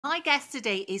My guest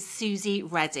today is Suzy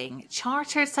Reading,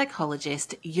 chartered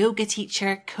psychologist, yoga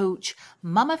teacher, coach,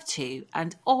 mum of two,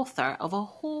 and author of a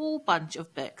whole bunch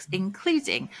of books,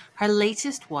 including her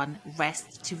latest one,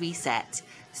 Rest to Reset.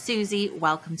 Suzy,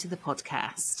 welcome to the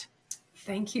podcast.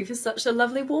 Thank you for such a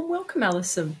lovely warm welcome,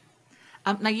 Alison.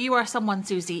 Now, you are someone,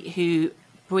 Suzy, who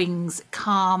brings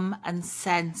calm and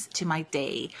sense to my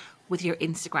day with your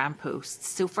Instagram posts.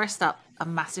 So first up, a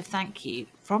massive thank you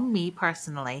from me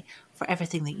personally for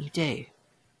everything that you do.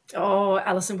 Oh,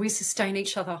 Alison, we sustain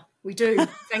each other. We do.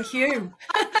 Thank you.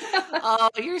 Oh,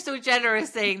 you're so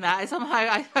generous saying that.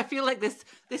 Somehow I feel like this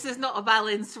is not a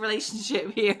balanced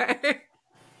relationship here.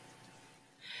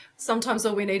 Sometimes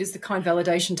all we need is the kind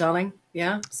validation, darling.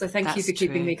 Yeah. So thank you for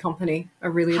keeping me company. I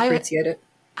really appreciate it.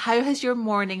 How has your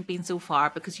morning been so far?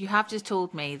 Because you have just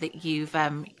told me that you've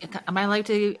am I allowed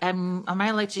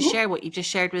to share what you just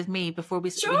shared with me before we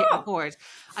hit record?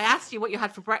 I asked you what you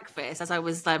had for breakfast as I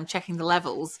was checking the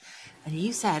levels, and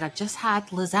you said I just had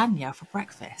lasagna for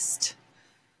breakfast.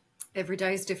 Every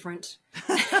day is different.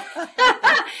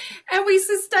 And we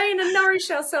sustain and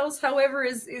nourish ourselves however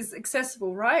is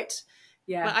accessible, right?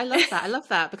 Yeah. Well, I love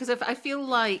that because I feel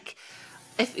like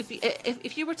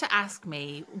if you were to ask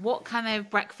me what kind of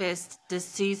breakfast does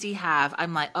Suzy have,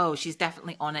 I'm like, oh, she's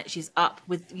definitely on it. She's up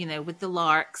with the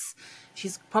larks.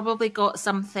 She's probably got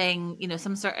something,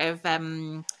 some sort of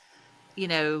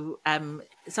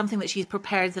something that she's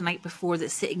prepared the night before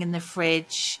that's sitting in the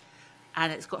fridge,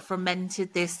 and it's got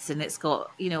fermented this and it's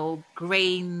got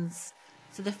grains.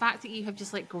 So the fact that you have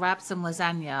just grabbed some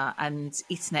lasagna and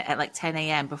eaten it at 10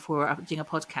 a.m. before doing a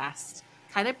podcast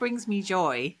kind of brings me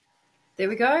joy. There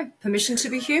we go. Permission to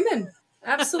be human.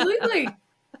 Absolutely.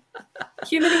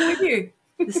 Humaning with you.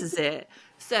 This is it.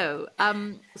 So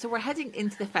we're heading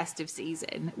into the festive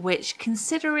season, which,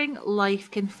 considering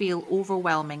life can feel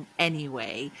overwhelming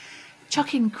anyway,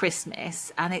 chuck in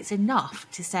Christmas and it's enough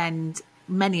to send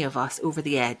many of us over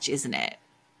the edge, isn't it?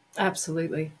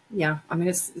 Absolutely. Yeah. I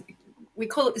mean, we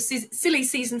call it the silly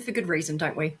season for good reason,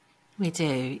 don't we? We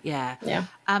do, yeah. Yeah.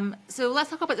 So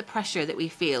let's talk about the pressure that we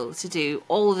feel to do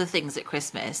all of the things at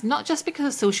Christmas, not just because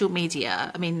of social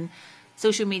media. I mean,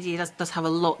 social media does have a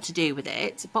lot to do with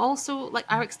it, but also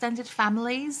our extended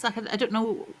families. I don't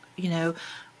know,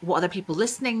 what other people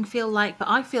listening feel like, but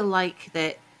I feel like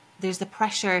that there's the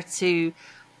pressure to,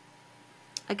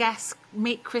 I guess,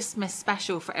 make Christmas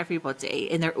special for everybody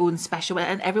in their own special way.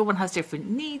 And everyone has different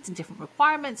needs and different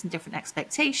requirements and different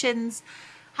expectations.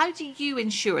 How do you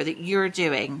ensure that you're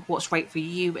doing what's right for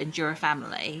you and your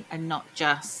family and not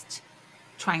just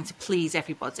trying to please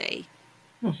everybody?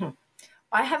 Mm-hmm.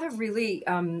 I have a really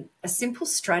a simple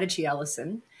strategy,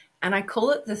 Alison, and I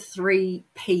call it the 3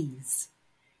 Ps.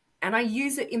 And I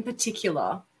use it in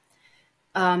particular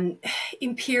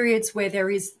in periods where there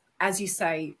is, as you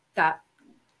say, that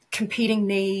competing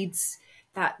needs,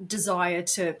 that desire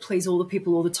to please all the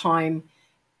people all the time.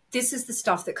 This is the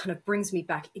stuff that kind of brings me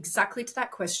back exactly to that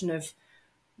question of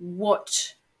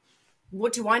what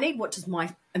do I need? What does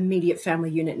my immediate family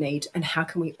unit need? And how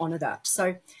can we honor that?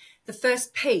 So the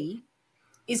first P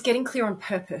is getting clear on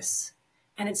purpose.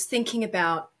 And it's thinking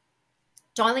about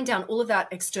dialing down all of that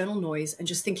external noise and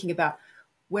just thinking about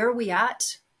where are we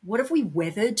at? What have we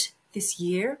weathered this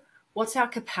year? What's our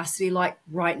capacity like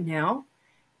right now?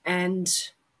 And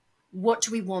what do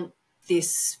we want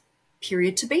this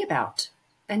period to be about?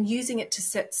 And using it to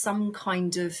set some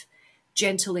kind of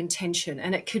gentle intention.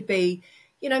 And it could be,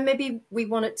 maybe we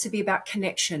want it to be about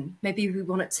connection. Maybe we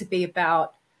want it to be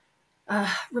about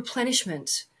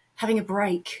replenishment, having a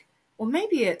break. Or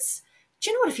maybe it's, do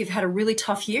you know what, if you've had a really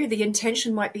tough year, the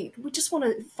intention might be, we just want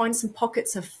to find some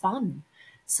pockets of fun,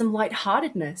 some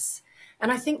lightheartedness.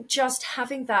 And I think just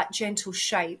having that gentle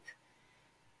shape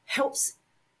helps.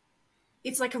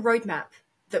 It's like a roadmap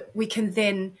that we can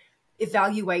then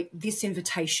evaluate this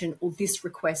invitation or this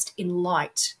request in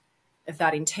light of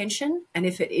that intention. And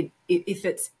if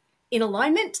it's in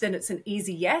alignment, then it's an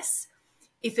easy yes.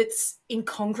 If it's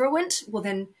incongruent, well,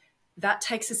 then that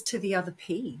takes us to the other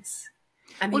Ps.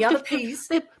 And the other Ps...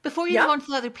 Before you go on to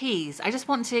the other Ps, I just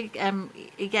want to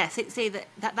say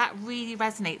that really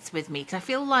resonates with me, because I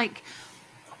feel like,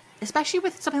 especially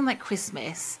with something like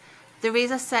Christmas,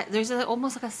 there's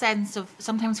almost like a sense of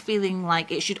sometimes feeling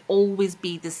like it should always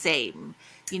be the same,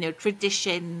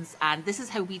 traditions, and this is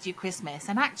how we do Christmas.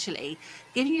 And actually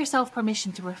giving yourself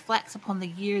permission to reflect upon the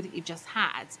year that you've just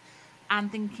had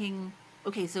and thinking,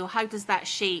 okay, so how does that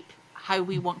shape how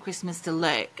we want Christmas to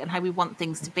look and how we want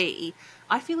things to be,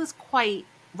 I feel is quite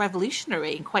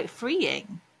revolutionary and quite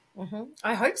freeing. Mm-hmm.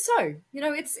 I hope so.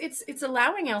 It's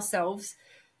allowing ourselves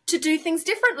to do things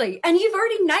differently. And you've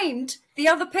already named the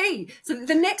other P. So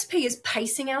the next P is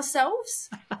pacing ourselves.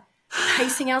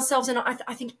 Pacing ourselves. And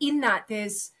I think in that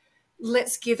there's,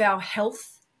 let's give our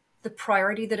health the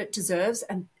priority that it deserves.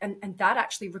 And that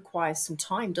actually requires some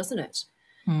time, doesn't it?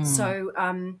 So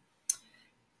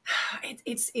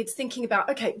it's thinking about,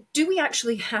 okay, do we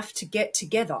actually have to get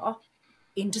together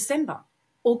in December?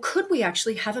 Or could we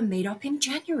actually have a meetup in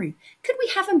January? Could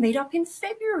we have a meetup in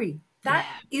February? That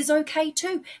is okay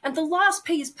too. And the last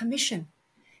P is permission.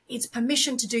 It's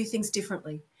permission to do things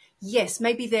differently. Yes,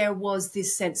 maybe there was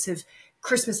this sense of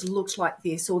Christmas looked like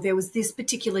this, or there was this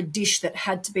particular dish that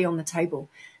had to be on the table.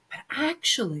 But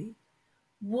actually,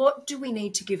 what do we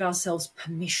need to give ourselves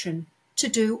permission to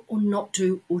do or not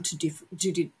do, or to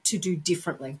do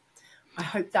differently? I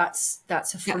hope that's a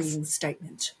freeing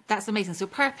statement. That's amazing. So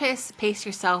purpose, pace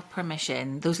yourself,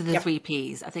 permission. Those are the three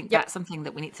Ps. I think that's something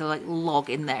that we need to like log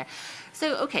in there.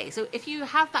 So, okay. So if you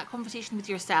have that conversation with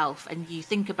yourself and you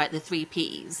think about the three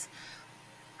Ps,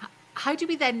 how do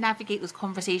we then navigate those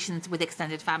conversations with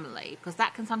extended family? Because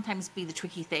that can sometimes be the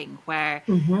tricky thing where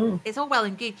it's all well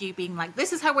and good you being like,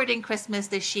 this is how we're doing Christmas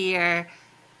this year,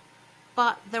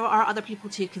 but there are other people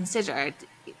to consider.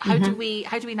 How do we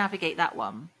navigate that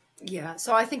one? Yeah,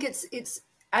 so I think it's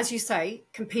as you say,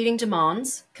 competing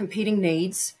demands, competing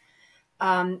needs.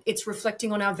 It's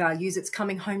reflecting on our values. It's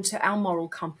coming home to our moral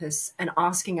compass and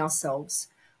asking ourselves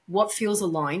what feels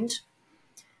aligned,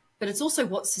 but it's also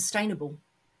what's sustainable.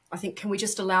 I think, can we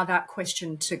just allow that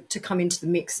question to come into the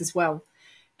mix as well?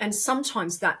 And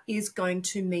sometimes that is going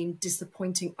to mean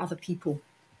disappointing other people.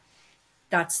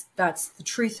 That's the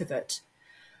truth of it.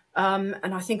 And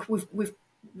I think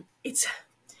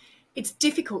it's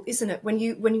difficult, isn't it? When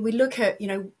we look at,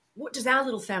 what does our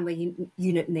little family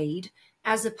unit need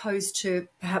as opposed to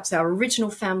perhaps our original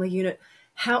family unit?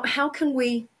 How can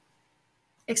we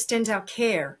extend our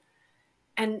care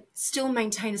and still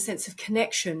maintain a sense of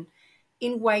connection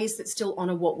in ways that still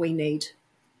honor what we need?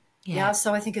 Yeah.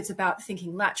 So I think it's about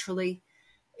thinking laterally.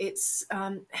 It's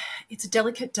a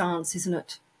delicate dance, isn't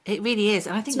it? It really is.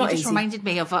 And I think you just reminded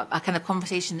me of a kind of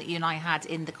conversation that you and I had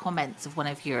in the comments of one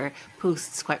of your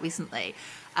posts quite recently,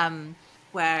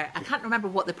 where I can't remember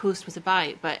what the post was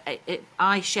about, but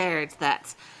I shared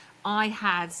that I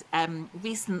had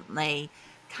recently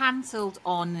cancelled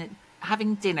on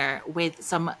having dinner with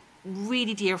some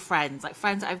really dear friends, like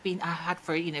friends that I've had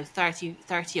for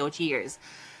 30 odd years.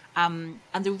 And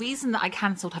the reason that I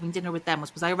cancelled having dinner with them was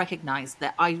because I recognised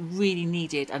that I really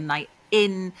needed a night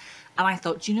in. And I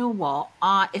thought, do you know what?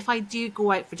 If I do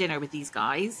go out for dinner with these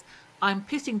guys, I'm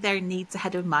putting their needs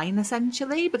ahead of mine,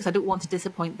 essentially, because I don't want to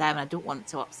disappoint them and I don't want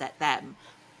to upset them.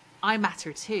 I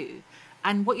matter too.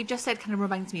 And what you just said kind of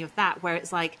reminds me of that, where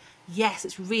it's like, yes,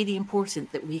 it's really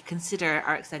important that we consider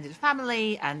our extended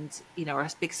family and, our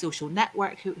big social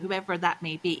network, whoever that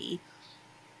may be.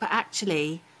 But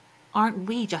actually, aren't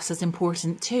we just as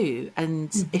important too?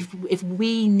 And if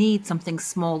we need something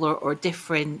smaller or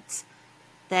different,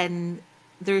 then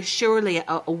there's surely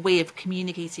a way of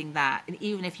communicating that. And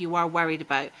even if you are worried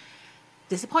about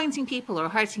disappointing people or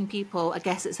hurting people, I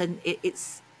guess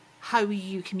it's how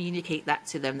you communicate that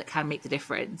to them that can make the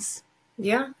difference.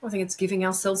 Yeah, I think it's giving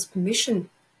ourselves permission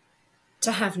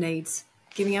to have needs,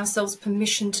 giving ourselves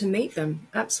permission to meet them.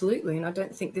 Absolutely. And I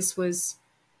don't think this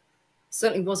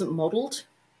certainly wasn't modelled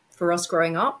for us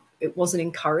growing up. It wasn't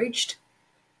encouraged.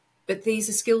 But these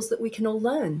are skills that we can all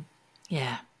learn.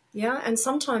 Yeah. Yeah, and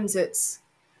sometimes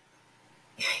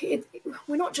we're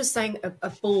not just saying a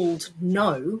bald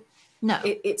no. No.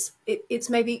 It's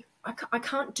maybe, I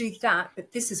can't do that,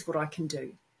 but this is what I can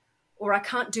do. Or I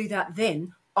can't do that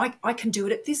then, I can do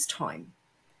it at this time.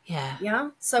 Yeah. Yeah.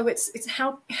 So it's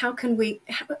how can we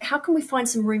find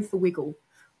some room for wiggle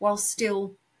while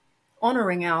still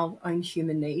honouring our own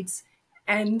human needs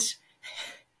and,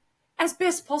 as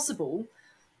best possible,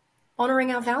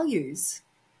 honouring our values.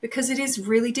 Because it is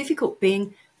really difficult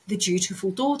being the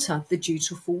dutiful daughter, the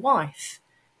dutiful wife,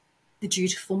 the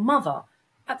dutiful mother,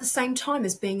 at the same time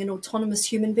as being an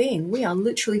autonomous human being. We are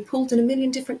literally pulled in a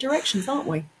million different directions, aren't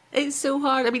we? It's so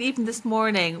hard. I mean, even this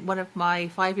morning, one of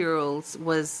my 5-year-olds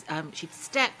was, she'd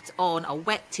stepped on a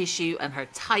wet tissue and her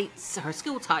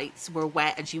school tights were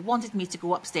wet, and she wanted me to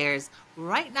go upstairs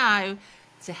right now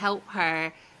to help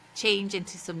her change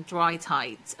into some dry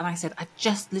tights. And I said, I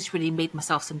just literally made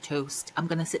myself some toast. I'm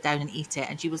going to sit down and eat it.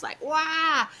 And she was like, wow.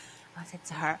 I said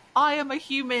to her, I am a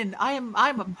human. I'm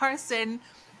a person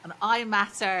and I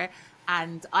matter.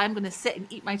 And I'm going to sit and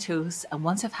eat my toast. And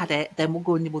once I've had it, then we'll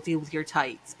go and we'll deal with your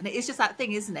tights. And it is just that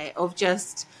thing, isn't it? Of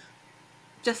just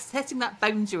setting that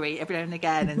boundary every now and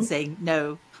again and saying,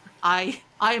 no, I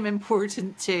am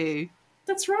important too.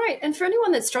 That's right. And for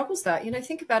anyone that struggles that,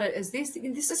 think about it as this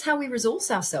is how we resource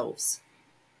ourselves.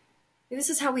 This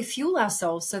is how we fuel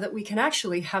ourselves so that we can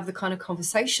actually have the kind of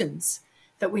conversations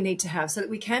that we need to have so that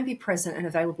we can be present and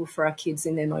available for our kids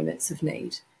in their moments of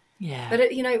need. Yeah. But,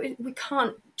 we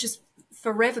can't just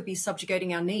forever be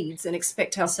subjugating our needs and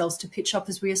expect ourselves to pitch up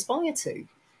as we aspire to.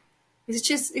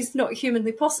 It's not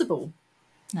humanly possible.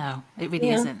 No, it really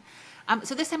isn't.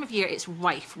 So this time of year, it's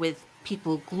rife with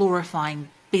people glorifying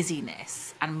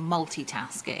busyness and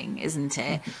multitasking, isn't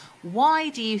it? Why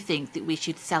do you think that we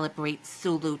should celebrate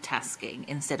solo tasking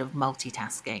instead of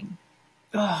multitasking?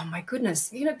 Oh my goodness!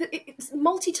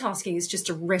 Multitasking is just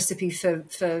a recipe for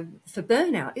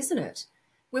burnout, isn't it?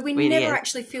 Where we Really never is.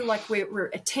 actually feel like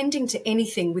we're attending to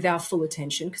anything with our full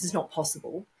attention because it's not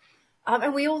possible,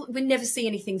 and we never see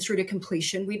anything through to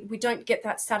completion. We don't get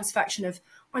that satisfaction of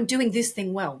I'm doing this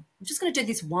thing well. I'm just going to do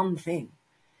this one thing.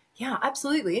 Yeah,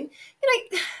 absolutely.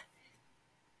 And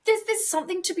there's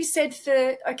something to be said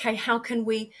for, okay, how can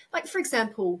we, like, for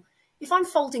example, if I'm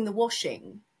folding the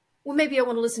washing, well, maybe I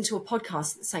want to listen to a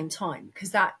podcast at the same time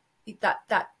because that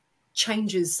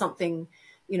changes something,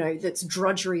 that's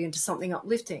drudgery into something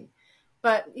uplifting.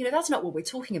 But, that's not what we're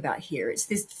talking about here. It's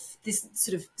this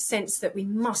sort of sense that we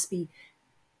must be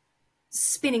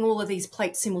spinning all of these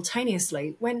plates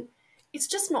simultaneously when it's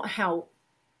just not how,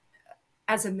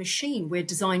 as a machine, we're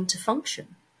designed to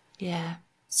function. Yeah.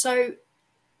 So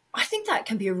I think that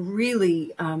can be a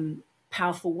really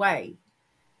powerful way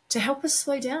to help us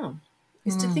slow down,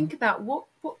 is to think about what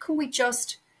can we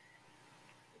just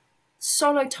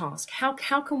solo task? How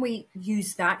can we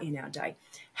use that in our day?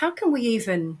 How can we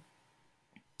even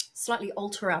slightly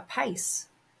alter our pace?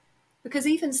 Because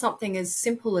even something as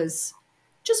simple as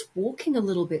just walking a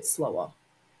little bit slower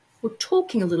or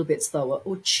talking a little bit slower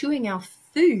or chewing our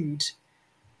food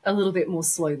a little bit more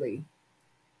slowly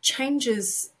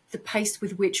changes the pace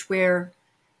with which we're,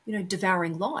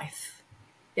 devouring life.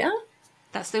 Yeah?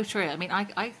 That's so true. I mean,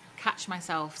 I catch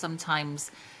myself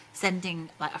sometimes sending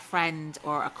like a friend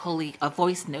or a colleague a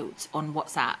voice note on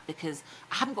WhatsApp because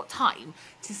I haven't got time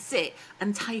to sit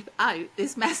and type out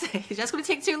this message. That's going to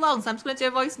take too long, so I'm just going to do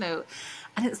a voice note.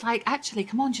 And it's like, actually,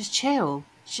 come on, just chill.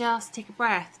 Just take a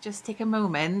breath. Just take a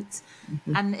moment.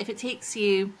 Mm-hmm. And if it takes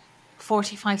you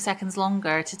 45 seconds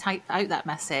longer to type out that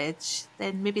message,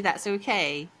 then maybe that's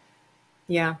okay.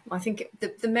 Yeah, I think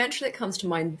the mantra that comes to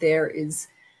mind there is,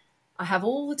 I have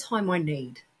all the time I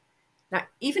need. Now,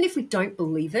 even if we don't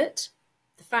believe it,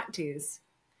 the fact is,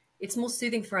 it's more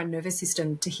soothing for our nervous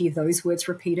system to hear those words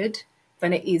repeated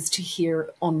than it is to hear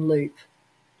on loop,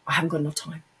 I haven't got enough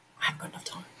time. I haven't got enough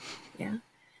time. Yeah.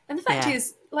 And the fact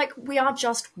is, like, we are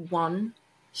just one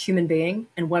human being,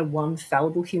 and we're one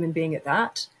fallible human being at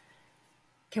that.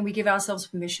 Can we give ourselves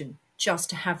permission just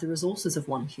to have the resources of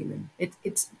one human?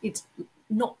 It's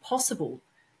not possible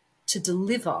to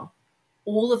deliver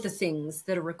all of the things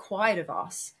that are required of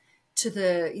us to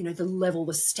the, the level,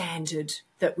 the standard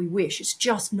that we wish. It's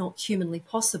just not humanly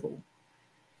possible.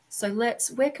 So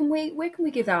where can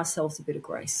we give ourselves a bit of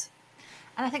grace?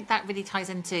 And I think that really ties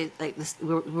into, like, this.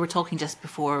 We were talking just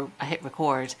before I hit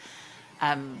record.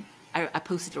 I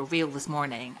posted a reel this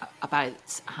morning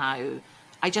about how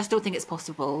I just don't think it's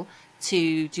possible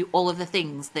to do all of the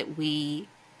things that we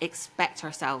expect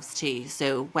ourselves to.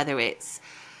 So whether it's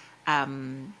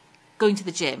going to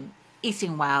the gym,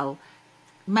 eating well,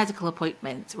 medical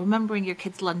appointments, remembering your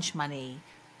kids' lunch money,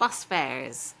 bus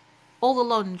fares, all the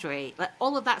laundry, like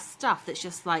all of that stuff that's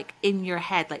just like in your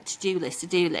head, like to-do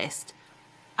list.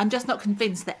 I'm just not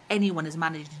convinced that anyone is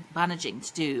managing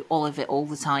to do all of it all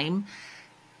the time.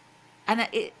 And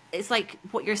it's like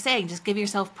what you're saying, just give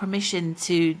yourself permission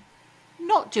to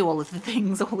not do all of the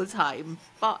things all the time.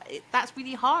 But that's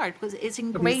really hard because it's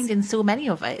ingrained in so many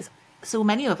of us,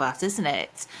 isn't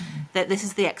it? Mm-hmm. That this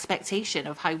is the expectation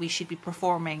of how we should be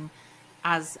performing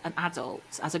as an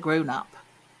adult, as a grown-up.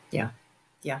 Yeah.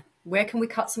 Where can we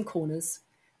cut some corners?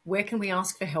 Where can we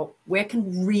ask for help? Where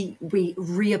can we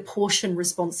reapportion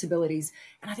responsibilities?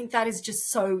 And I think that is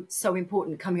just so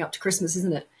important coming up to Christmas,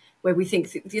 isn't it? Where we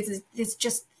think there's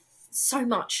just so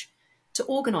much to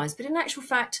organise. But in actual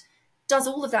fact, does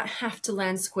all of that have to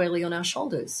land squarely on our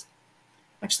shoulders?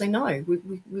 Actually, no.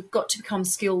 We've got to become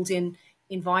skilled in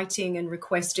inviting and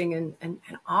requesting and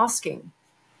asking.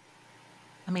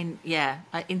 I mean, yeah,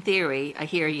 in theory, I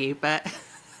hear you, but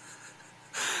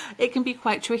it can be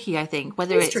quite tricky, I think,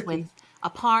 whether it's with a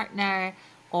partner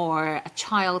or a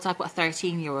child. I've got a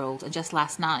 13-year-old, and just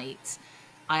last night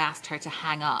I asked her to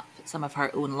hang up some of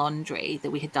her own laundry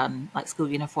that we had done, like school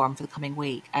uniform, for the coming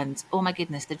week. And oh my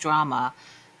goodness, the drama.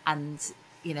 And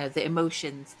you know, the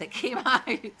emotions that came out,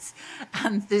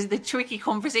 and there's the tricky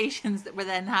conversations that we're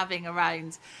then having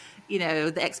around, you know,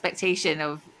 the expectation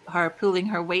of her pulling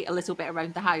her weight a little bit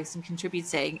around the house and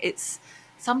contributing. It's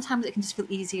sometimes it can just feel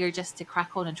easier just to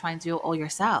crack on and try and do it all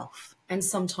yourself. And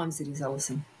sometimes it is,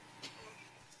 Alison.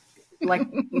 Like,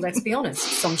 let's be honest,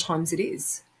 sometimes it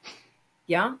is.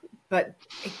 Yeah. But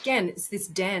again, it's this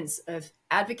dance of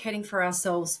advocating for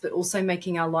ourselves, but also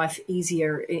making our life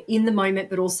easier in the moment,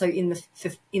 but also in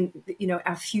you know,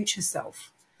 our future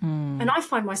self. And I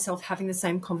find myself having the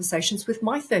same conversations with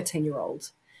my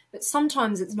 13-year-old. But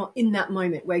sometimes it's not in that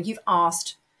moment where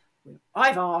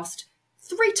I've asked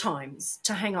 3 times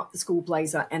to hang up the school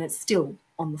blazer and it's still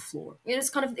on the floor. And it's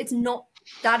kind of,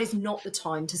 that is not the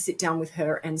time to sit down with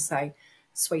her and say,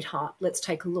 sweetheart, let's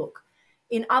take a look.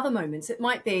 In other moments, it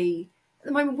might be at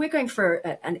the moment we're going for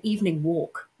an evening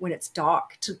walk when it's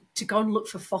dark to go and look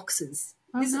for foxes.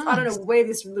 Nice. I don't know where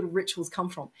this little rituals come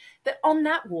from, but on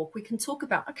that walk we can talk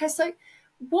about, okay, so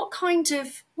what kind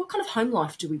of home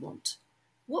life do we want?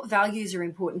 What values are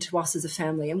important to us as a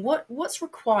family, and what's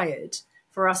required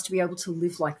for us to be able to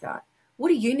live like that? What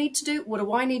do you need to do? What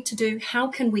do I need to do? How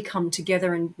can we come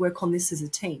together and work on this as a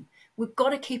team? We've got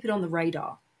to keep it on the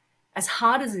radar. As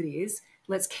hard as it is,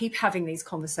 let's keep having these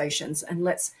conversations, and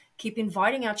let's keep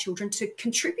inviting our children to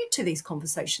contribute to these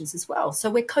conversations as well. So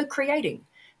we're co-creating,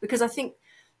 because I think,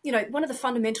 you know, one of the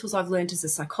fundamentals I've learned as a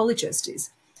psychologist is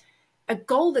a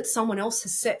goal that someone else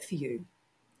has set for you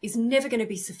is never going to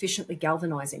be sufficiently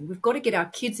galvanizing. We've got to get our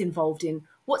kids involved in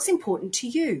what's important to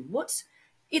you.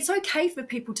 It's okay for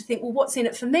people to think, well, what's in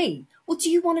it for me? Well, do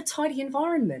you want a tidy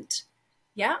environment?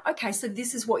 Yeah. Okay. So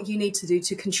this is what you need to do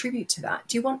to contribute to that.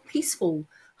 Do you want peaceful,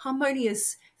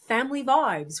 harmonious family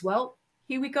vibes? Well,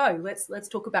 here we go. Let's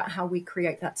talk about how we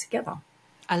create that together.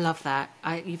 I love that.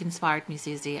 You've inspired me,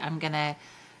 Suzy. I'm going to,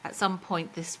 at some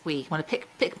point this week, want to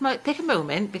pick a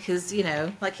moment, because, you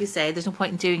know, like you say, there's no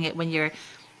point in doing it when you're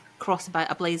cross about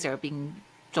a blazer being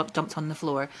dumped on the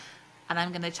floor. And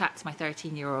I'm going to chat to my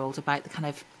 13-year-old about the kind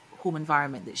of home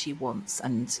environment that she wants,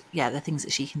 and the things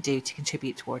that she can do to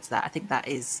contribute towards that. I think that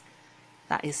is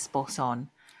spot on.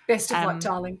 Best of luck,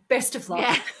 darling. Best of luck.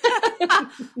 Yeah.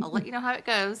 I'll let you know how it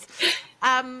goes.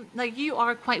 Now, you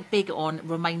are quite big on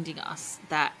reminding us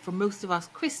that for most of us,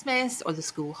 Christmas or the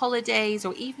school holidays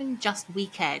or even just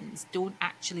weekends don't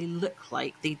actually look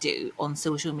like they do on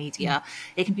social media.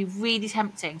 It can be really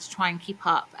tempting to try and keep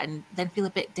up and then feel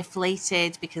a bit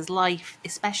deflated, because life,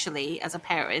 especially as a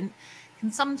parent,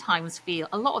 can sometimes feel,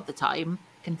 a lot of the time,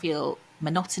 can feel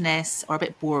monotonous or a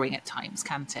bit boring at times,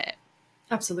 can't it?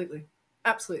 Absolutely.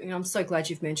 Absolutely. And I'm so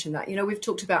glad you've mentioned that. You know, we've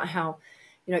talked about how,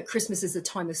 you know, Christmas is a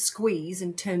time of squeeze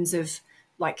in terms of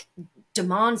like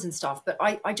demands and stuff. But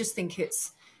I just think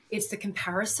it's the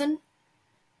comparison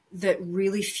that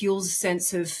really fuels a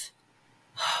sense of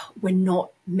we're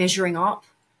not measuring up.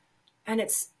 And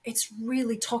it's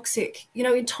really toxic. You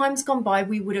know, in times gone by,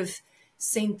 we would have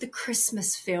seen the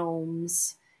Christmas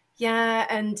films,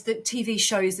 and the TV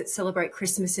shows that celebrate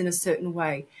Christmas in a certain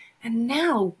way. And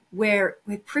now we're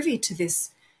privy to this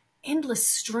endless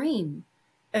stream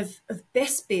of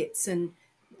best bits, and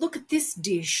look at this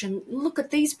dish, and look at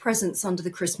these presents under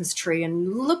the Christmas tree,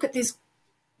 and look at this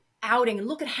outing, and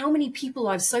look at how many people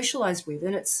I've socialized with.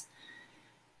 And it's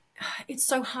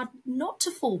so hard not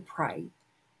to fall prey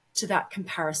to that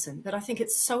comparison. But I think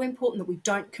it's so important that we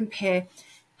don't compare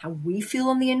how we feel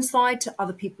on the inside to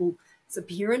other people's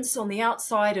appearance on the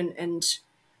outside, and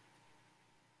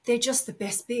they're just the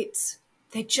best bits.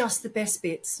 They're just the best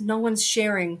bits. No one's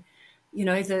sharing, you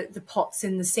know, the pots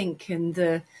in the sink and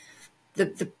the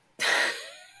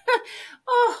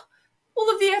oh,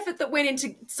 all of the effort that went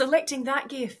into selecting that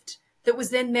gift that was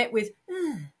then met with.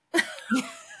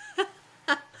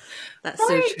 That's right?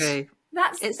 So true.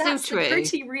 That's so true. The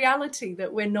gritty reality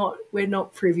that we're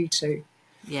not privy to.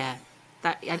 Yeah.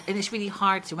 And it's really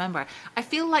hard to remember. I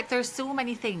feel like there's so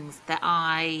many things that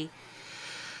I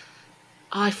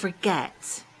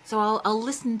forget. So I'll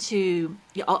listen to,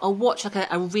 I'll watch like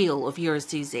a reel of yours,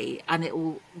 Suzy, and it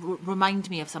will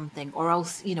remind me of something, or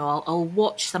I'll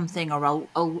watch something, or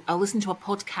I'll listen to a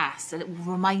podcast, and it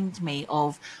will remind me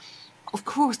of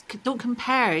course, don't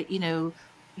compare, you know,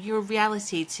 your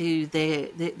reality to the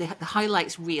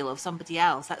highlights reel of somebody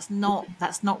else. That's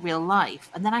not real life.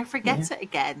 And then I forget it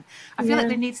again. I feel like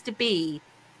there needs to be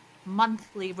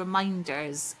monthly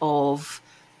reminders of,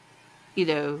 you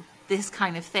know, this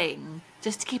kind of thing,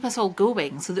 just to keep us all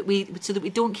going, so that we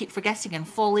don't keep forgetting and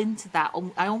fall into that.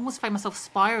 I almost find myself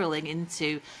spiraling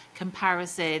into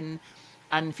comparison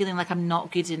and feeling like I'm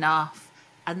not good enough.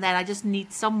 And then I just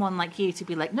need someone like you to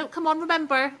be like, no, come on,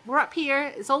 remember, we're up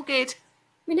here. It's all good.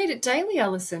 We need it daily,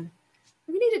 Alison.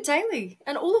 We need it daily.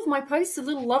 And all of my posts are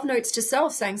little love notes to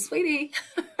self saying, sweetie,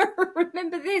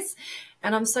 remember this.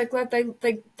 And I'm so glad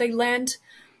they land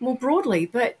more broadly.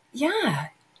 But yeah,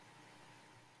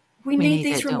 we need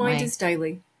these reminders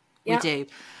daily. Yeah. We do.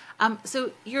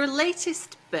 So your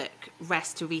latest book,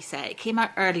 Rest to Reset, it came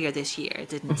out earlier this year,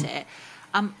 didn't it?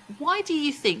 Why do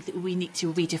you think that we need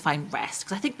to redefine rest?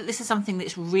 Because I think that this is something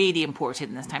that's really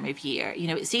important in this time of year. You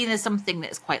know, it's seen as something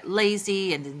that's quite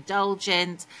lazy and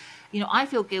indulgent. You know, I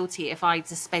feel guilty if I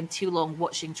just spend too long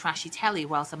watching trashy telly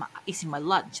whilst I'm eating my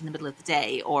lunch in the middle of the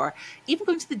day, or even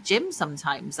going to the gym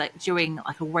sometimes, like during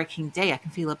like a working day, I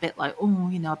can feel a bit like, oh,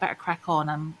 you know, I better crack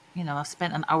on. I've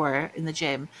spent an hour in the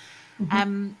gym.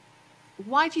 Mm-hmm.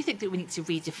 Why do you think that we need to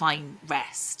redefine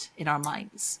rest in our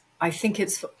minds? I think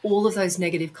it's for all of those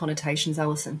negative connotations,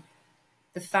 Alison.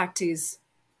 The fact is,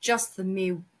 just the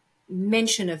mere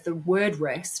mention of the word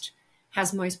rest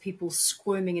has most people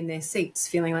squirming in their seats,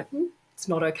 feeling like, it's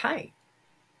not okay.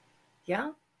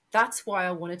 Yeah, that's why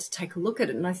I wanted to take a look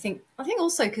at it. And I think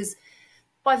also because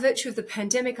by virtue of the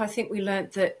pandemic, I think we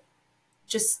learnt that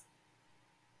just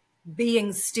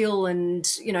being still and,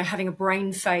 you know, having a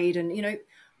brain fade and, you know,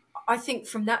 I think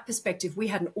from that perspective, we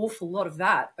had an awful lot of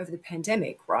that over the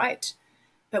pandemic, right?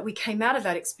 But we came out of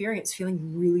that experience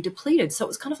feeling really depleted. So it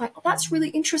was kind of like, oh, that's really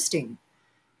interesting.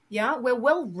 Yeah, we're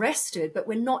well rested, but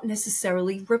we're not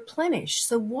necessarily replenished.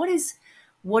 So what is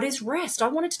rest? I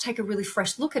wanted to take a really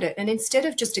fresh look at it. And instead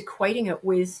of just equating it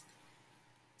with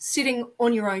sitting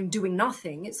on your own doing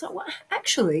nothing, it's like, well,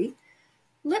 actually,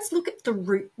 let's look at the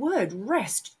root word,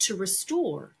 rest, to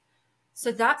restore.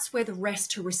 So that's where the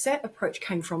rest to reset approach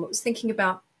came from. It was thinking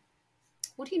about,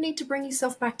 what do you need to bring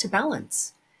yourself back to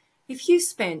balance? If you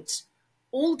spent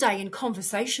all day in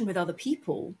conversation with other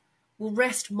people, well,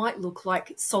 rest might look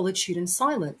like solitude and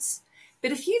silence.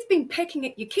 But if you've been pecking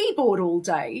at your keyboard all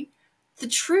day, the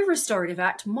true restorative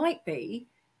act might be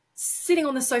sitting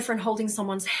on the sofa and holding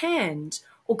someone's hand,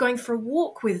 or going for a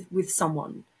walk with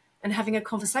someone and having a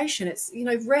conversation. It's, you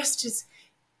know, rest is,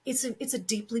 it's a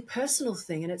deeply personal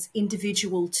thing, and it's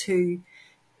individual to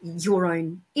your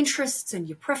own interests and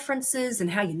your preferences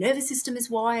and how your nervous system is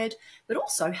wired, but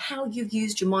also how you've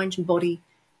used your mind and body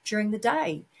during the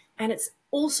day. And it's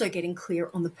also getting clear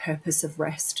on the purpose of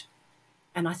rest.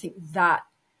 And I think that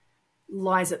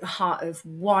lies at the heart of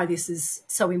why this is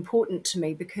so important to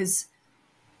me, because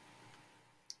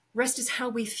rest is how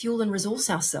we fuel and resource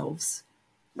ourselves.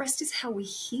 Rest is how we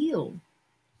heal.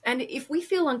 And if we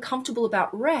feel uncomfortable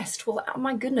about rest, well, oh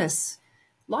my goodness,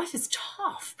 life is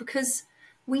tough, because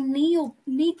we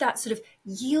need that sort of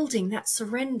yielding, that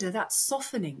surrender, that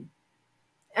softening.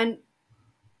 And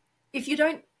if you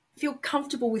don't feel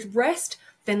comfortable with rest,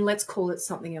 then let's call it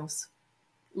something else.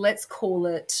 Let's call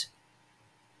it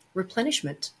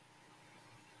replenishment.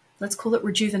 Let's call it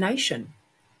rejuvenation.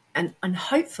 And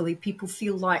hopefully people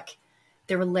feel like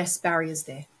there are less barriers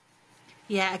there.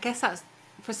 Yeah, I guess that's,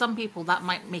 for some people, that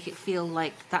might make it feel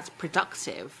like that's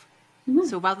productive. Mm-hmm.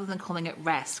 So rather than calling it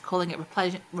rest, calling it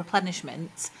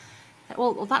replenishment,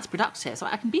 well, that's productive. So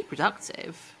I can be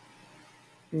productive.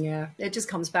 Yeah, it just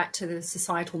comes back to the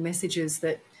societal messages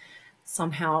that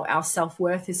somehow our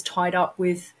self-worth is tied up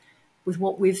with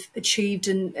what we've achieved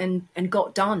and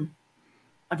got done.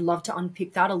 I'd love to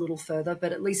unpick that a little further,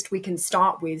 but at least we can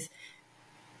start with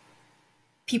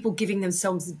people giving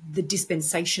themselves the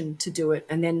dispensation to do it,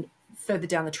 and then further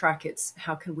down the track, it's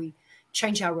how can we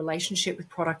change our relationship with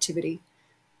productivity,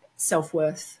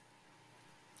 self-worth.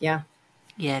 Yeah.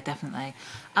 Yeah, definitely.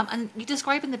 And you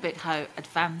describe in the book how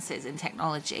advances in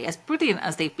technology, as brilliant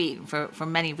as they've been for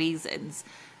many reasons,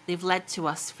 they've led to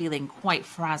us feeling quite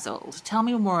frazzled. Tell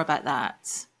me more about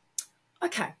that.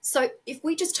 Okay, so if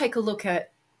we just take a look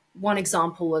at one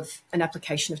example of an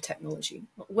application of technology.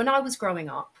 When I was growing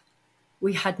up,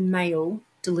 we had mail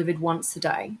delivered once a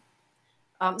day.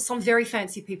 Some very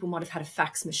fancy people might have had a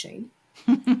fax machine.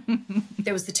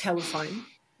 There was the telephone,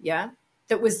 yeah.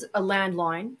 There was a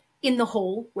landline in the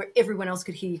hall where everyone else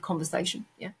could hear your conversation,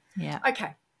 yeah. Yeah.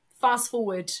 Okay, fast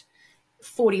forward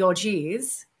 40 odd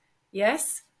years,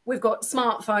 yes. We've got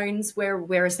smartphones where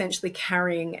we're essentially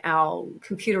carrying our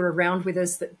computer around with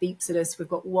us that beeps at us. We've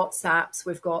got WhatsApps,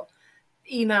 we've got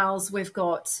emails, we've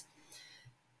got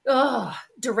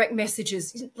direct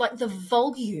messages, like the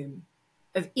volume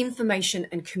of information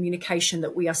and communication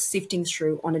that we are sifting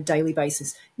through on a daily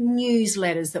basis.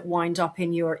 Newsletters that wind up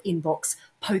in your inbox,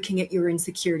 poking at your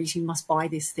insecurities. You must buy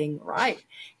this thing, right?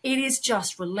 It is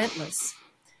just relentless.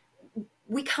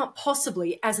 We can't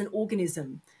possibly, as an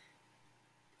organism,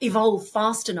 evolve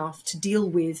fast enough to deal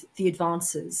with the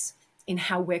advances in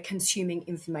how we're consuming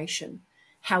information,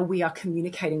 how we are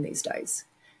communicating these days.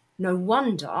 No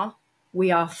wonder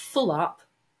we are full up,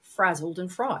 frazzled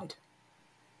and fried.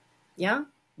 Yeah?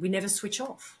 We never switch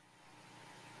off.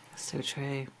 So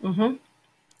true. Mm-hmm.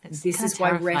 This is why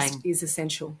terrifying. rest is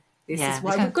essential. This is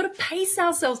why we've got to pace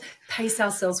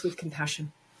ourselves with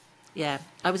compassion. Yeah,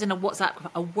 I was in a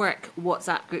work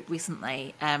WhatsApp group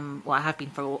recently. Well, I have been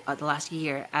for the last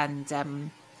year,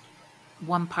 and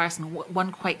one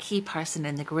quite key person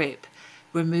in the group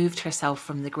removed herself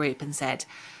from the group and said,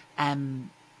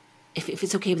 if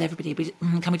it's okay with everybody,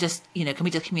 can we just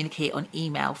communicate on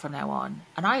email from now on?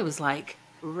 And I was like,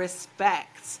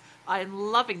 respect.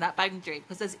 I'm loving that boundary,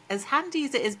 because as handy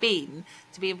as it has been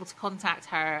to be able to contact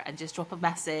her and just drop a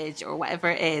message or whatever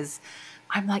it is,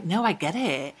 I'm like, no, I get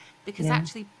it. Because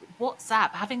actually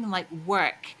WhatsApp, having like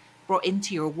work brought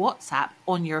into your WhatsApp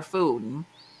on your phone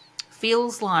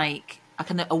feels like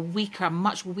a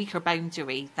much weaker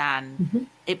boundary than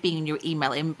it being in your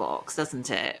email inbox, doesn't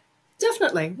it?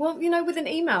 Definitely. Well, with an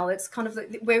email, it's kind of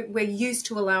like we're used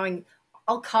to allowing,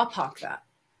 I'll car park that.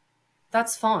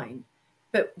 That's fine.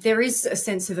 But there is a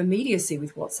sense of immediacy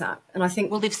with WhatsApp. And I think...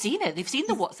 Well, they've seen it. They've seen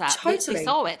the WhatsApp. Totally. They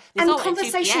saw it. And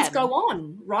conversations go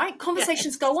on, right?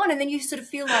 Conversations go on. And then you sort of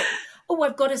feel like, oh,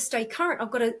 I've got to stay current.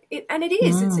 I've got to... And it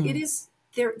is. It is...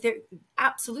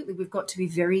 Absolutely, we've got to be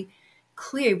very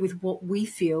clear with what we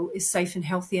feel is safe and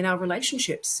healthy in our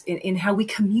relationships, in how we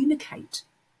communicate.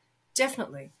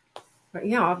 Definitely. But,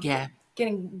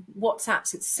 getting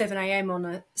WhatsApps at 7 a.m. on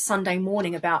a Sunday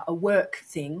morning about a work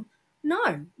thing...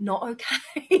 No, not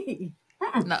okay.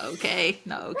 Not okay.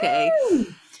 Not okay.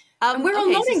 And we're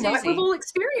all nodding, so right? We've all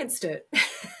experienced it.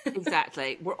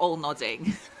 Exactly. We're all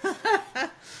nodding.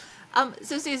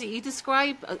 So Suzy, you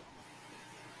describe... I've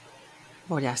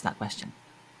already asked that question.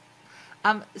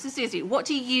 So Suzy, what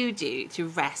do you do to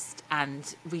rest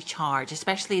and recharge,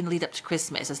 especially in the lead up to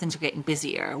Christmas as things are getting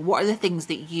busier? What are the things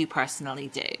that you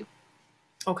personally do?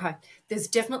 Okay. There's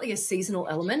definitely a seasonal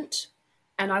element.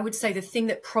 And I would say the thing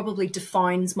that probably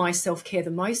defines my self-care the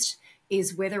most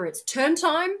is whether it's term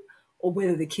time or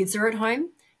whether the kids are at home.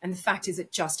 And the fact is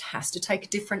it just has to take a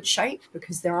different shape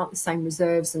because there aren't the same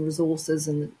reserves and resources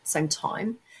and the same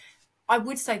time. I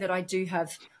would say that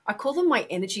I call them my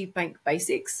energy bank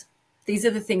basics. These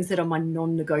are the things that are my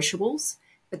non-negotiables,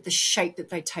 but the shape that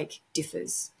they take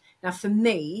differs. Now, for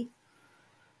me,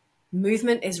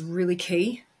 movement is really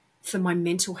key for my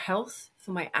mental health,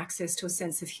 for my access to a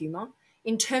sense of humor.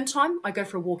 In term time, I go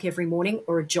for a walk every morning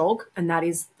or a jog, and that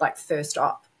is like first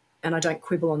up, and I don't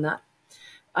quibble on that.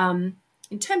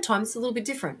 In term time, it's a little bit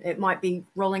different. It might be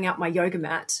rolling out my yoga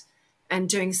mat and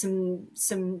doing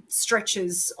some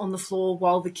stretches on the floor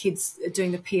while the kids are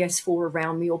doing the PS4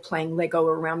 around me or playing Lego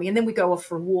around me, and then we go off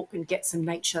for a walk and get some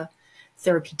nature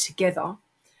therapy together.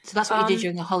 So that's what you do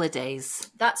during the holidays.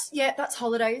 That's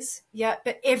holidays. Yeah,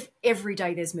 but every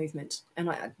day there's movement,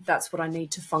 and that's what I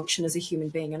need to function as a human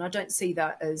being. And I don't see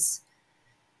that as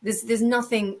there's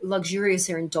nothing luxurious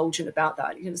or indulgent about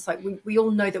that. It's like we all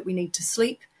know that we need to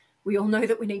sleep. We all know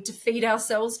that we need to feed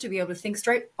ourselves to be able to think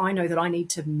straight. I know that I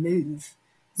need to move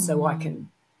so I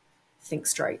can think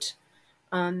straight.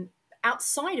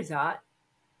 Outside of that,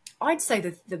 I'd say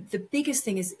that the biggest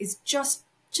thing is just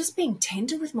being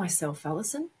tender with myself,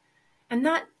 Alison. And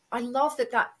that I love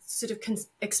that sort of can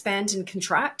expand and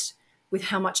contract with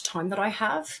how much time that I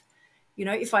have.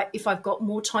 If I've got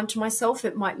more time to myself,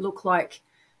 it might look like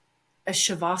a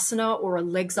shavasana or a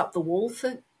legs up the wall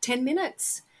for 10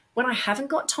 minutes. When I haven't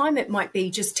got time, it might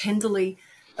be just tenderly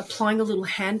applying a little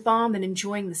hand balm and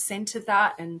enjoying the scent of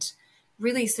that and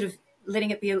really sort of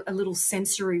letting it be a little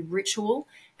sensory ritual.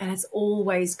 And it's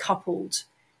always coupled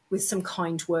with some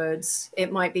kind words.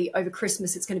 It might be over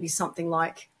Christmas, it's going to be something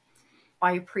like,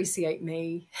 I appreciate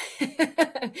me.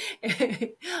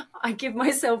 I give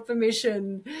myself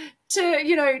permission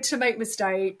to make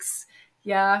mistakes.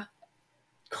 Yeah.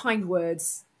 Kind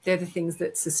words. They're the things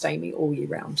that sustain me all year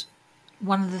round.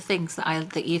 One of the things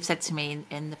that you've said to me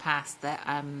in the past that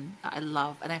I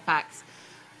love, and in fact,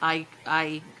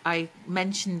 I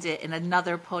mentioned it in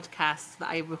another podcast that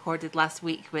I recorded last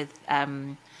week with a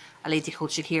lady called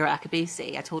Shakira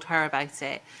Akabusi. I told her about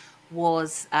it.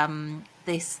 Was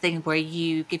this thing where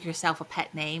you give yourself a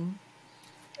pet name,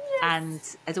 and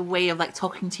as a way of like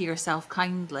talking to yourself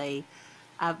kindly.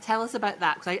 Tell us about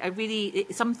that, because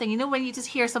it's something, when you just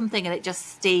hear something and it just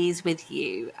stays with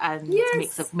you and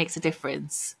makes a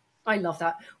difference. I love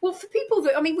that. Well, for people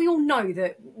we all know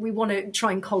that we want to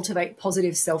try and cultivate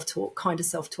positive self-talk, kind of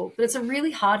self-talk, but it's a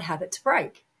really hard habit to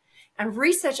break. And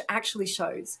research actually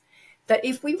shows that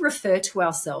if we refer to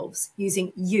ourselves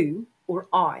using you or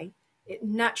I, it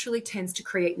naturally tends to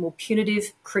create more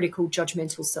punitive, critical,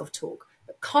 judgmental self-talk.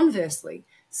 But conversely,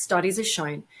 studies have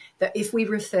shown that if we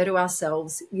refer to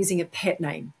ourselves using a pet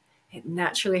name, it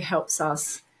naturally helps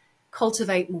us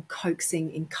cultivate more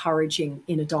coaxing, encouraging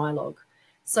inner dialogue.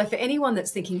 So for anyone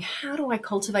that's thinking, how do I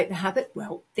cultivate the habit?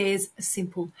 Well, there's a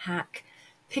simple hack.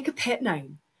 Pick a pet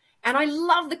name. And I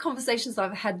love the conversations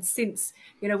I've had since,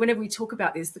 whenever we talk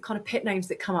about this, the kind of pet names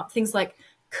that come up, things like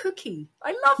Cookie.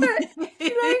 I love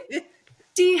it.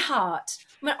 Dear Heart.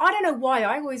 I don't know why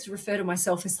I always refer to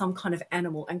myself as some kind of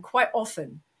animal, and quite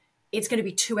often it's going to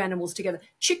be two animals together.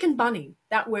 Chicken Bunny.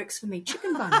 That works for me.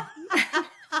 Chicken Bunny.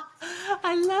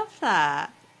 I love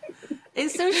that.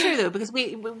 It's so true, though, because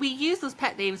we use those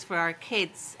pet names for our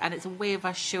kids, and it's a way of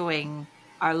us showing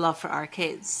our love for our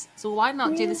kids. So why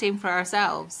not do the same for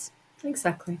ourselves?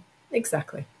 Exactly.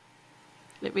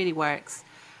 It really works.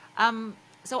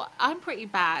 So I'm pretty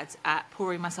bad at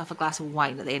pouring myself a glass of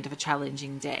wine at the end of a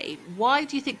challenging day. Why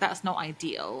do you think that's not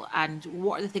ideal? And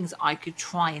what are the things I could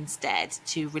try instead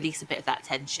to release a bit of that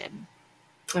tension?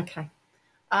 Okay.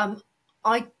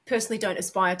 I personally don't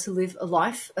aspire to live a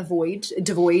life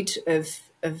devoid of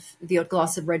the odd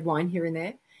glass of red wine here and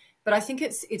there. But I think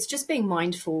it's just being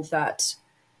mindful that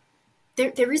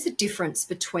there is a difference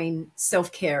between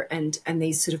self-care and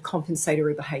these sort of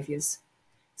compensatory behaviours.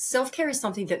 Self-care is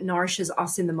something that nourishes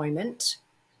us in the moment,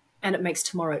 and it makes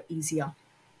tomorrow easier.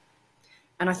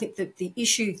 And I think that the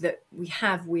issue that we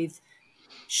have with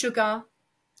sugar,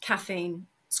 caffeine,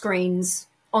 screens,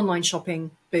 online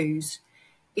shopping, booze,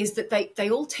 is that they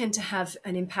all tend to have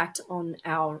an impact on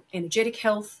our energetic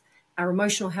health, our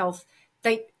emotional health.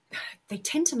 They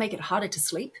tend to make it harder to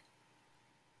sleep,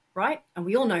 right? And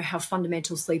we all know how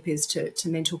fundamental sleep is to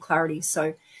mental clarity.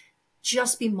 So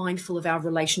just be mindful of our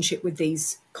relationship with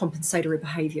these compensatory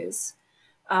behaviours.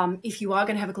 If you are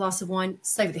going to have a glass of wine,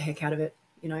 savor the heck out of it,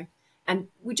 And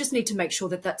we just need to make sure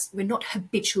that we're not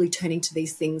habitually turning to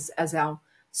these things as our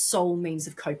sole means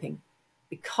of coping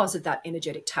because of that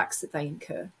energetic tax that they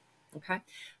incur, okay?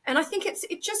 And I think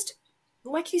it just,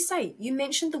 like you say, you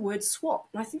mentioned the word swap,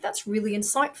 and I think that's really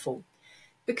insightful,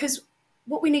 because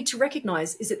what we need to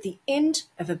recognise is at the end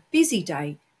of a busy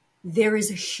day, there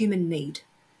is a human need.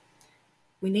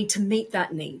 We need to meet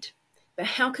that need. But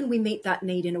how can we meet that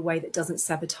need in a way that doesn't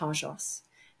sabotage us?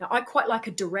 Now, I quite like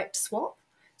a direct swap.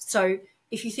 So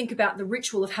if you think about the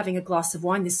ritual of having a glass of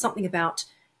wine, there's something about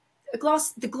the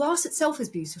glass itself is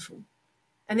beautiful.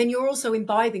 And then you're also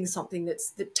imbibing something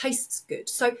that tastes good.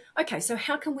 So, okay, so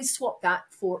how can we swap that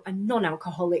for a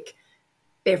non-alcoholic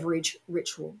beverage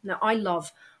ritual? Now,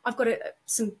 I've got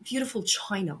some beautiful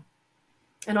china,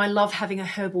 and I love having a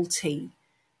herbal tea.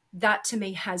 That to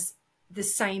me has the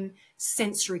same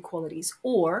sensory qualities.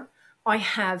 Or I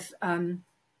have a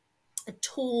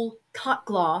tall cut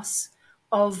glass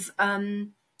of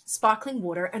sparkling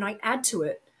water, and I add to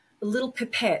it a little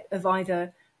pipette of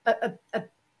either a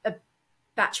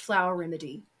batch flower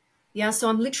remedy. Yeah, so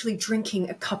I'm literally drinking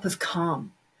a cup of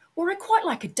calm. Or I quite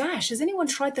like a dash. Has anyone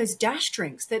tried those dash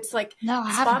drinks? That's like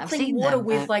sparkling water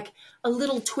with like a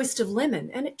little twist of lemon,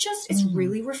 and it's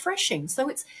really refreshing. So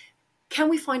can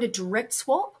we find a direct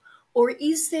swap? Or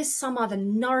is there some other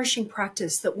nourishing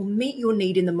practice that will meet your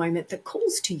need in the moment that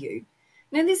calls to you?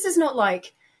 Now, this is not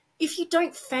like, if you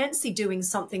don't fancy doing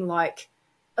something like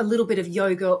a little bit of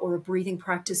yoga or a breathing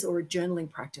practice or a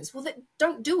journaling practice, well,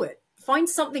 don't do it. Find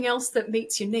something else that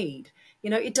meets your need.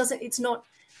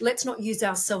 Let's not use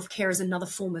our self-care as another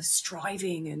form of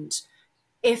striving and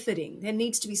efforting. There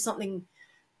needs to be something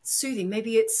soothing.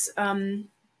 Maybe it's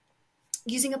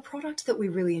using a product that we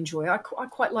really enjoy. I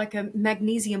quite like a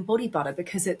magnesium body butter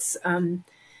because it's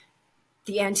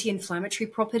the anti-inflammatory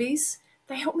properties.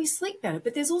 They help me sleep better.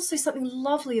 But there's also something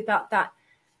lovely about that,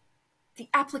 the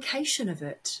application of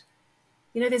it.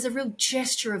 There's a real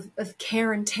gesture of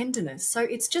care and tenderness. So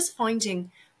it's just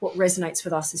finding what resonates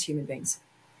with us as human beings.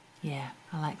 Yeah,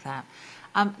 I like that.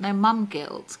 Now, mum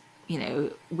guilt,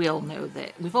 we all know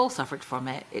that we've all suffered from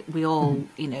it. We all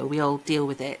deal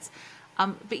with it.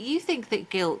 But you think that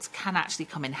guilt can actually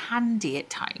come in handy at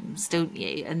times, don't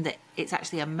you? And that it's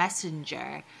actually a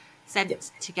messenger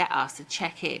sent to get us to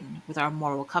check in with our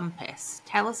moral compass.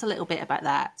 Tell us a little bit about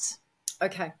that.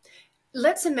 Okay.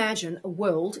 Let's imagine a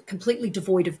world completely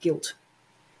devoid of guilt.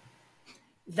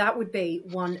 That would be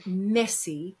one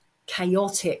messy,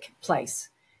 chaotic place.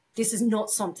 This is not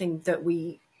something that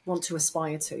we want to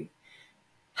aspire to.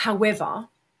 However,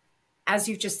 as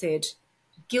you've just said,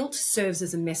 guilt serves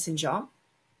as a messenger,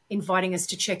 inviting us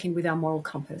to check in with our moral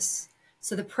compass.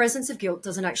 So the presence of guilt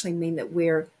doesn't actually mean that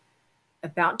we're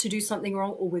about to do something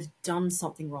wrong or we've done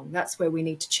something wrong. That's where we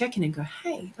need to check in and go,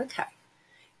 hey, okay,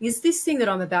 is this thing that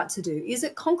I'm about to do, is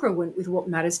it congruent with what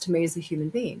matters to me as a human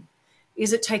being?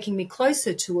 Is it taking me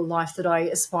closer to a life that I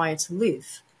aspire to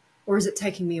live, or is it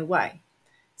taking me away?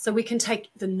 So we can take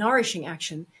the nourishing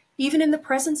action even in the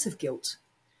presence of guilt.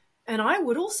 And I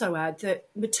would also add that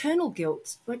maternal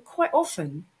guilt, like quite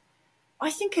often, I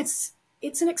think it's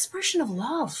an expression of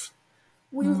love.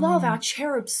 We love our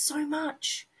cherubs so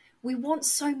much. We want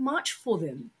so much for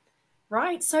them,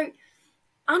 right? So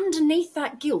underneath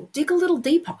that guilt, dig a little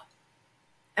deeper.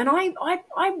 And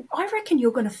I reckon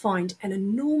you're going to find an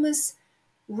enormous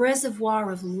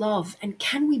reservoir of love. And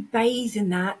can we bathe in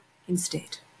that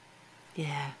instead?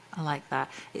 Yeah, I like that.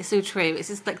 It's so true. It's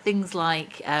just like things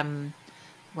like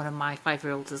one of my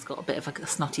 5-year-olds has got a bit of a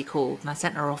snotty cold, and I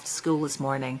sent her off to school this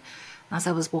morning. And as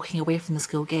I was walking away from the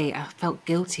school gate, I felt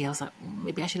guilty. I was like,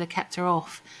 maybe I should have kept her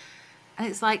off. And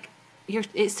it's like,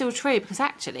 it's so true, because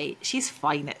actually she's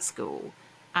fine at school.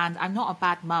 And I'm not a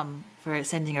bad mum for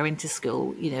sending her into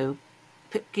school, you know,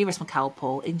 give her some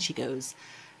Calpol, in she goes.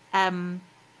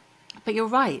 But you're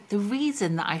right. The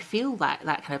reason that I feel that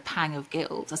kind of pang of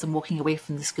guilt as I'm walking away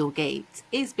from the school gate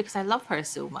is because I love her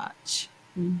so much.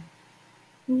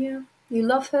 Yeah, you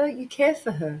love her, you care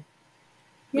for her.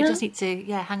 We just need to,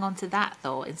 hang on to that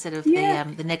thought instead of the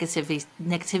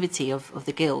negativity of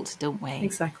the guilt, don't we?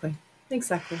 Exactly.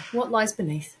 What lies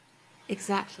beneath?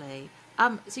 Exactly.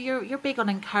 So you're big on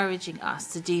encouraging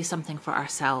us to do something for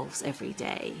ourselves every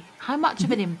day. How much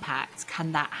of an impact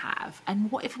can that have?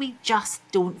 And what if we just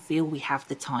don't feel we have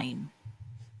the time?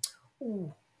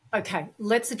 Ooh. Okay,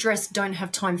 let's address don't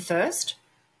have time first.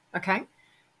 Okay.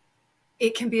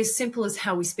 It can be as simple as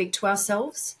how we speak to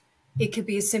ourselves. It could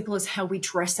be as simple as how we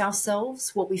dress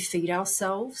ourselves, what we feed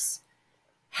ourselves,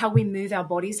 how we move our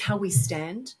bodies, how we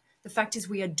stand. The fact is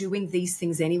we are doing these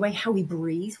things anyway. How we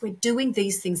breathe, we're doing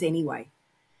these things anyway.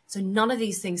 So none of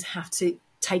these things have to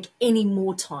take any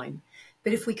more time.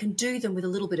 But if we can do them with a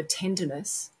little bit of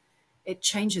tenderness, it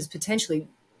changes potentially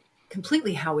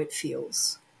completely how it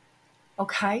feels.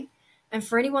 Okay? And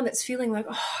for anyone that's feeling like,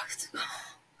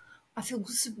 I feel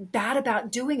so bad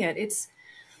about doing it, it's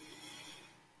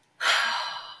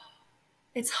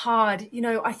hard. You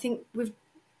know, I think we've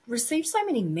received so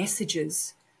many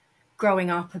messages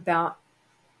growing up about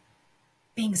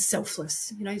being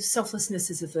selfless. You know, selflessness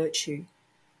is a virtue.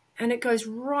 And it goes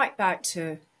right back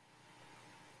to,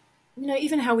 you know,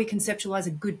 even how we conceptualize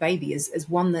a good baby as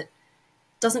one that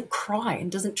doesn't cry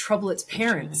and doesn't trouble its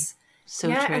parents. So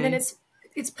true. And then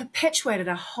it's perpetuated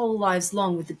our whole lives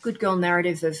long with the good girl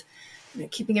narrative of, you know,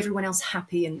 keeping everyone else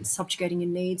happy and subjugating your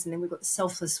needs. And then we've got the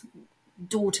selfless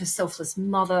daughter, selfless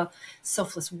mother,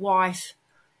 selfless wife.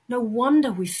 No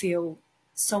wonder we feel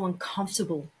so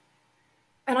uncomfortable.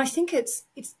 And I think it's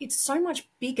so much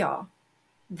bigger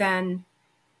than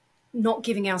not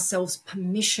giving ourselves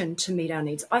permission to meet our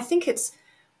needs. I think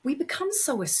we become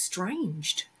so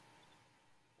estranged,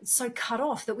 so cut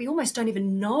off that we almost don't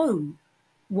even know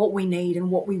what we need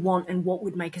and what we want and what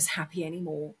would make us happy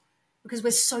anymore, because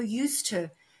we're so used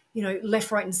to, you know, left,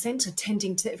 right, and center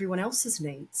tending to everyone else's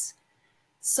needs.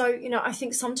 So, you know, I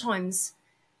think sometimes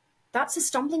that's a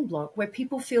stumbling block where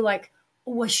people feel like,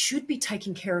 oh, I should be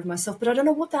taking care of myself, but I don't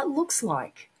know what that looks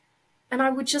like. And I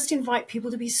would just invite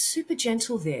people to be super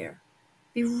gentle there.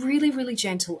 Be really, really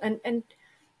gentle. And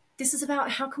this is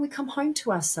about how can we come home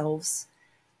to ourselves.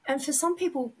 And for some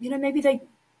people, you know, maybe they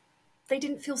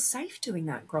didn't feel safe doing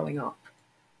that growing up.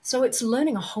 So it's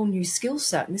learning a whole new skill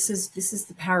set. And this is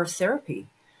the power of therapy.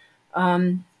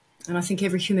 And I think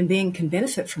every human being can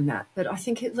benefit from that. But I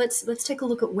think let's take a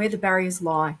look at where the barriers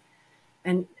lie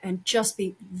and just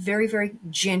be very, very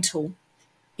gentle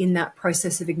in that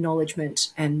process of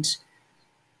acknowledgement.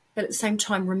 But at the same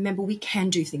time, remember, we can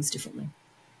do things differently.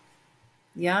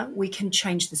 Yeah, we can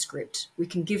change the script. We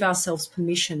can give ourselves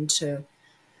permission to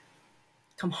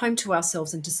come home to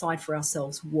ourselves and decide for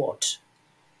ourselves what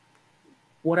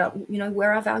are, you know,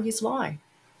 where our values lie.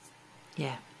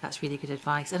 Yeah, that's really good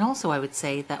advice. And also I would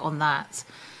say that on that,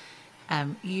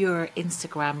 your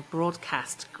Instagram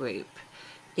broadcast group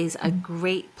is a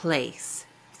great place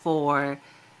for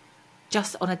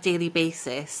just on a daily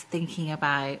basis thinking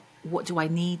about what do I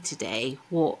need today?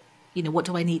 What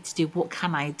do I need to do? What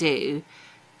can I do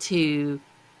to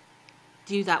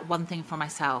do that one thing for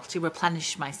myself, to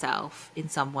replenish myself in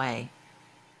some way?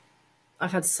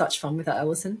 I've had such fun with that,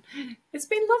 Alison. It's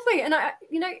been lovely. And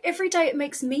every day it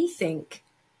makes me think,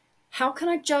 how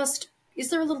can is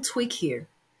there a little tweak here?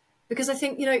 Because I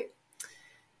think,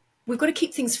 we've got to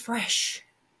keep things fresh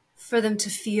for them to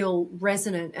feel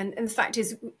resonant. And the fact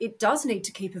is, it does need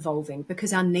to keep evolving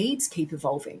because our needs keep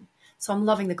evolving. So I'm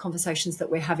loving the conversations that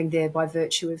we're having there by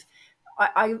virtue of,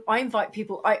 I invite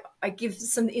people, I give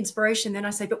some inspiration, then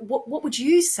I say, but what would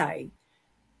you say?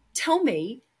 Tell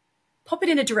me pop it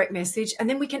in a direct message, and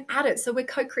then we can add it. So we're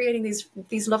co-creating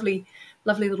these lovely,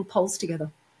 lovely little polls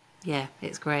together. Yeah,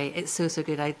 it's great. It's so, so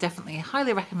good. I definitely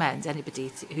highly recommend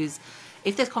anybody who's,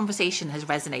 if this conversation has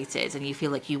resonated and you feel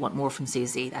like you want more from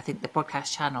Suzy, I think the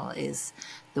podcast channel is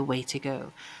the way to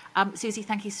go. Suzy,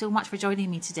 thank you so much for joining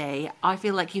me today. I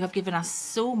feel like you have given us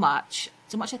so much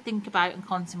to think about and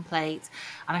contemplate.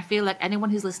 And I feel like anyone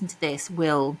who's listened to this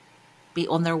will be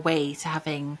on their way to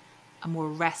having a more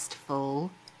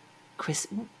restful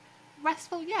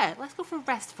yeah, let's go for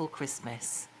restful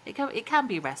Christmas. It can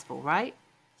be restful, right?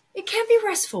 It can be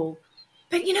restful,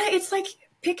 but it's like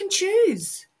pick and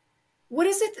choose. What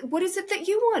is it that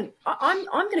you want? I'm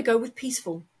going to go with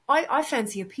peaceful. I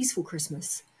fancy a peaceful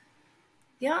Christmas.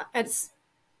 Yeah, it's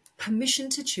permission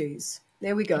to choose.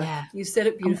 There we go. Yeah. You said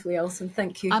it beautifully, Alison.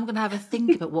 Thank you. I'm going to have a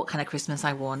think about what kind of Christmas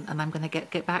I want, and I'm going to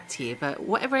get back to you. But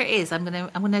whatever it is, I'm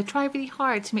going to try really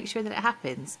hard to make sure that it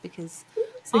happens, because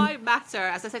I matter.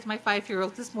 As I said to my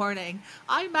 5-year-old this morning,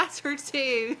 I matter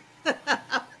too.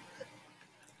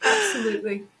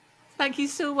 Absolutely. Thank you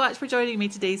so much for joining me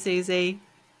today, Suzy.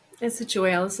 It's a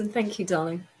joy, Alison. Thank you,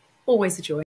 darling. Always a joy.